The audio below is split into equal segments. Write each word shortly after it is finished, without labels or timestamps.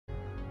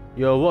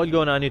Yo, what's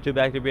going on YouTube?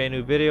 Back to a brand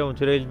new video. In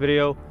today's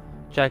video,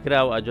 check it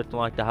out. I just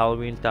unlocked the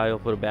Halloween style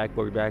for the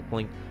backboard back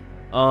bling.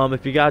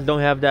 If you guys don't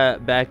have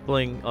that back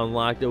bling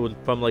unlocked, it was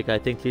from like I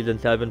think season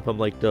 7 from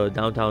like the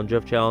downtown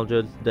drift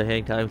challenges, the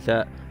hang time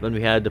set when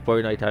we had the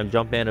Fortnite time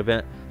jump man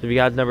event. So if you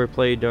guys never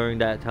played during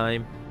that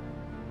time,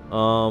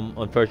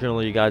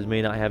 unfortunately you guys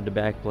may not have the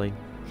back bling.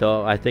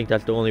 So I think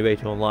that's the only way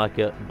to unlock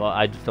it. But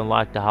I just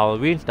unlocked the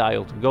Halloween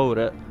style to go with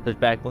it. This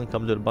back bling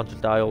comes with a bunch of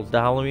styles. The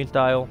Halloween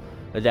style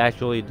is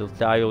actually the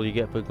style you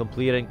get for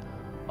completing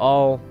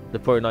all the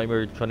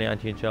Fortnitemares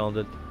 2019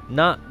 challenges.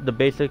 Not the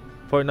basic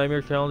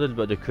Fortnitemares challenges,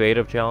 but the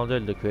creative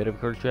challenges, the creative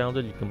curse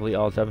challenges. You complete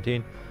all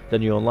 17,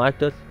 then you unlock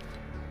this.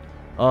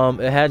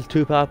 It has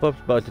 2 pop-ups,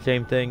 but it's the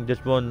same thing. This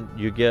one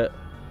you get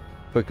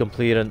for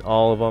completing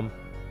all of them,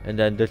 and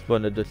then this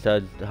one it just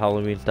says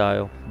Halloween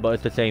style, but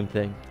it's the same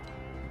thing.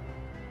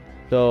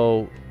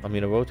 So I'm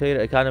gonna rotate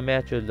it. It kind of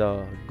matches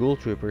Ghoul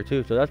Trooper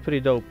too, so that's pretty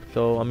dope.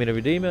 So I'm gonna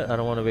redeem it. I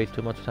don't want to waste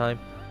too much time.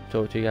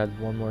 Show it to you guys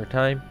one more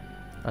time.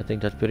 I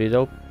think that's pretty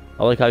dope.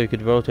 I like how you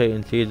could rotate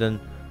in season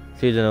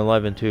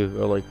 11 too,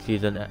 or like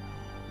season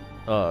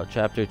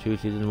chapter 2,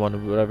 season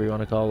 1, whatever you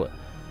want to call it.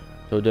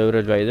 So there it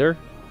is right there,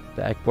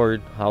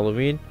 backboard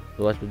Halloween.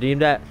 So let's redeem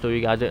that. So you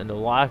guys it in the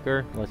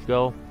locker. Let's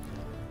go.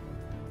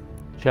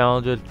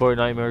 Challenges,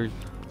 Fortnitemares,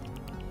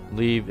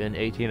 leave in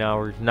 18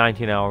 hours,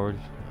 19 hours,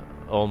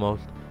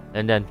 almost.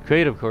 And then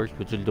creative course,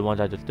 which is the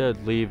ones I just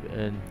did, leave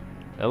in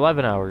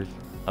 11 hours,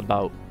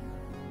 about.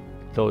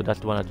 So that's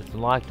the one I just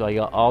unlocked. So I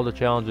got all the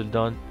challenges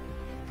done.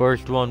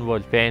 First one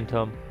was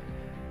Phantom,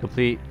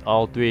 complete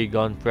all 3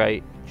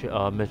 gunfight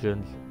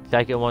missions.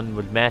 Second one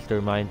was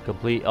Mastermind,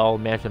 complete all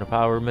Mansion of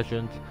Power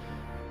missions.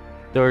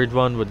 Third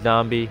one was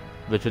Zombie,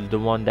 which is the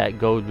one that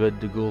goes with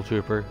the Ghoul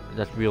Trooper.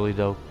 That's really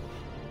dope.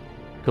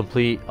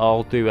 Complete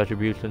all 3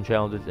 Retribution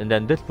challenges. And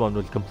then this one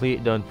was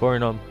complete the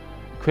Infernum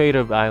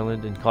Creative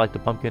Island and collect the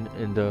pumpkin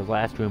in the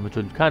last room, which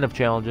was kind of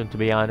challenging to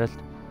be honest.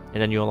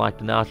 And then you unlock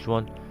the Notch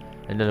one.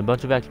 And then a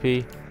bunch of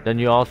XP. Then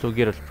you also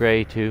get a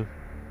spray too.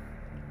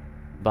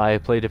 By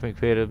play different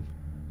creative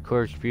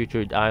course,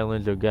 featured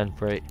islands or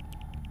gunfight.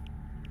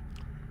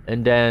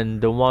 And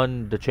then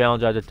the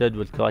challenge I just did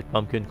was collect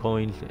pumpkin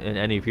coins in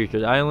any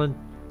featured island.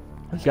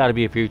 It's got to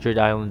be a featured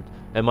island.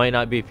 It might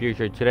not be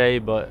featured today,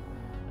 but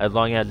as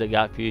long as it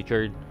got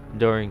featured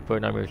during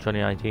Fortnite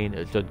 2019,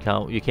 it should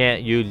count. You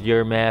can't use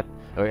your map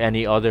or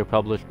any other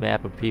published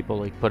map of people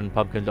like putting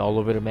pumpkins all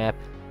over the map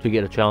to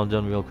get a challenge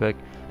done real quick.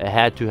 It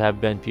had to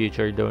have been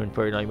featured during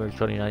Fortnite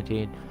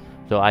 2019,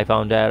 so I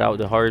found that out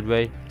the hard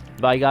way.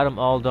 But I got them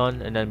all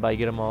done, and then by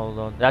getting them all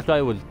done, that's why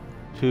it was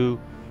 2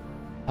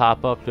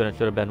 pop-ups when it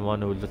should have been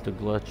 1. It was just a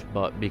glitch,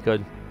 but because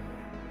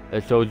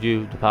it showed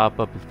you the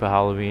pop-up is for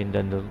Halloween,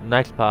 then the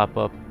next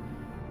pop-up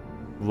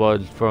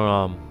was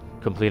from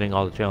completing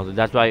all the challenges.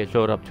 That's why it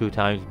showed up 2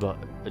 times, but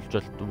it's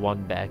just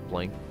 1 back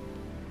bling.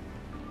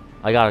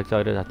 I got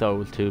excited. I thought it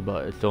was 2,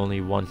 but it's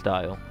only 1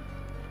 style.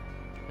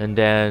 And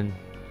then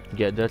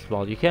get this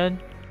while you can.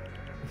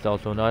 It's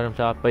also an item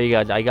shop. But you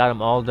guys, I got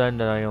them all done.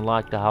 Then I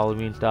unlocked the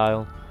Halloween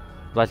style.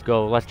 Let's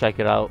go. Let's check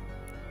it out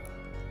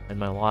in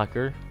my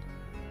locker.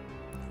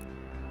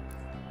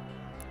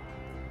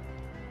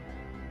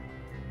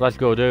 Let's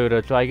go,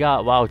 dude. So I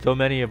got, wow, so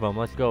many of them.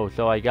 Let's go.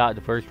 So I got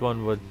the first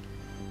one was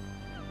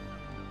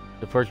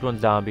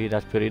Zombie.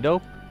 That's pretty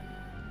dope.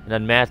 And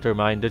then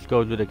Mastermind. This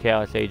goes with the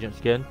Chaos Agent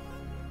skin.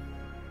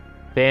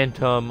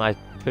 Phantom, I'm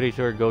pretty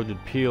sure it goes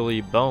with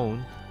Purely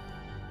Bones.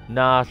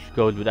 Nosh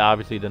goes with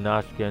obviously the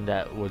Nosh skin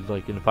that was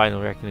like in the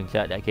Final Reckoning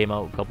set that came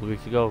out a couple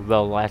weeks ago,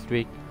 well last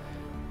week.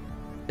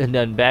 And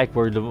then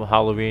backwards of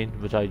Halloween,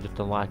 which I just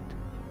unlocked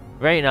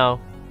right now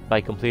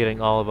by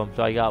completing all of them.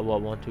 So I got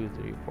what, 1, 2,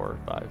 3, 4,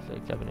 5,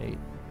 6, 7, 8,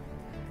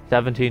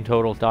 17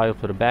 total styles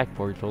for the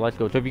backboard. So let's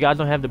go. So if you guys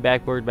don't have the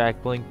backboard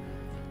back bling,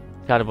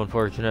 it's kind of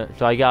unfortunate.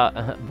 So I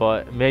got,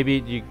 but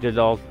maybe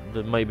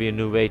there might be a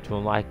new way to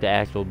unlock the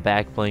actual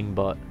back bling,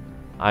 but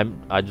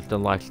I just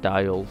unlocked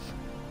styles.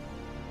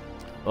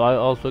 Well, I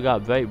also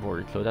got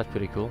Brightboard, so that's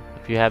pretty cool.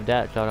 If you have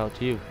that, shout out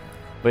to you.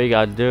 But you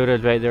got dude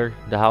is right there,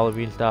 the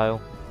Halloween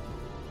style.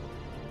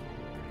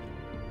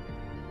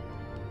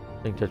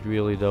 I think that's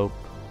really dope.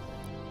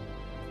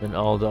 And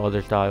all the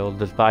other styles,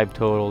 there's 5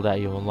 total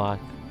that you unlock.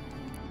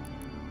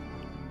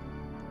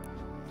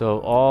 So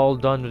all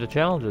done with the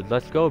challenges.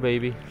 Let's go,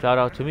 baby. Shout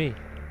out to me.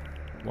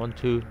 1,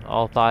 2,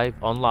 all 5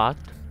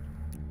 unlocked.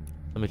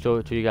 Let me show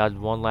it to you guys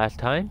one last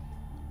time.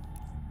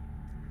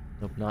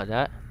 Nope, not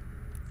that.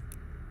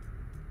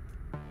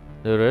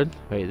 There it is,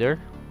 right there,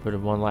 for the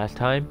one last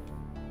time.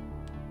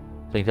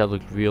 I think that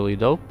looks really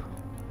dope.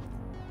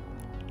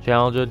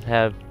 Challenges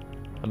have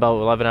about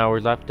 11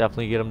 hours left.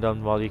 Definitely get them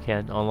done while you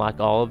can. Unlock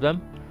all of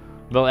them.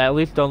 Well, at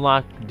least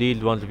unlock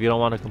these ones if you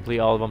don't want to complete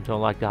all of them to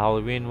unlock the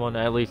Halloween one.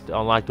 At least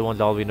unlock the ones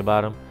all the way in the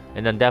bottom.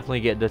 And then definitely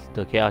get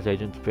the Chaos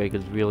Agent spray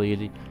because it's really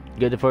easy.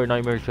 Get the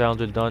Fortnitemares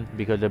challenges done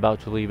because they're about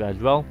to leave as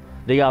well.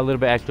 They got a little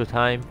bit extra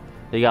time.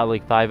 They got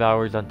like 5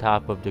 hours on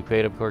top of the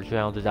creative course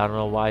challenges. I don't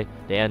know why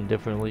they end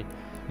differently.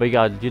 But you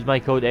guys, use my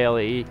code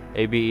ALAE,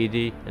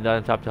 ABED, and that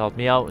on top to help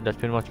me out. That's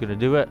pretty much going to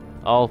do it.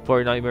 All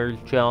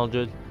Fortnitemares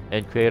challenges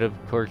and creative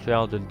course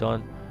challenges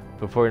done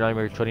for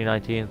Fortnitemares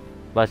 2019.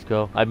 Let's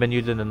go. I've been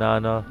using the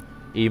Nana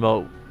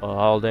emote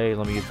all day.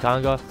 Let me use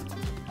Conga.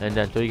 And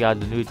then so you got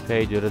the news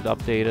page. It is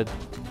updated.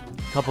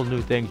 Couple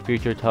new things,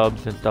 featured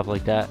hubs and stuff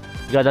like that.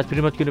 Yeah, that's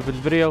pretty much good for this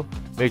video.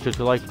 Make sure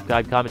to like,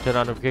 subscribe, comment, turn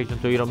on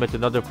notifications so you don't miss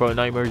another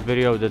Fortnitemares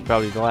video. This is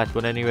probably the last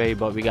one anyway,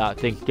 but we got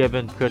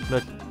Thanksgiving,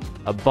 Christmas,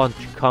 a bunch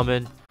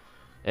coming.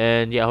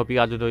 And yeah, I hope you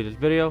guys enjoyed this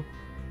video.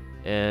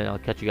 And I'll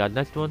catch you guys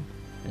next one.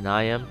 And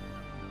I am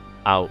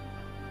out.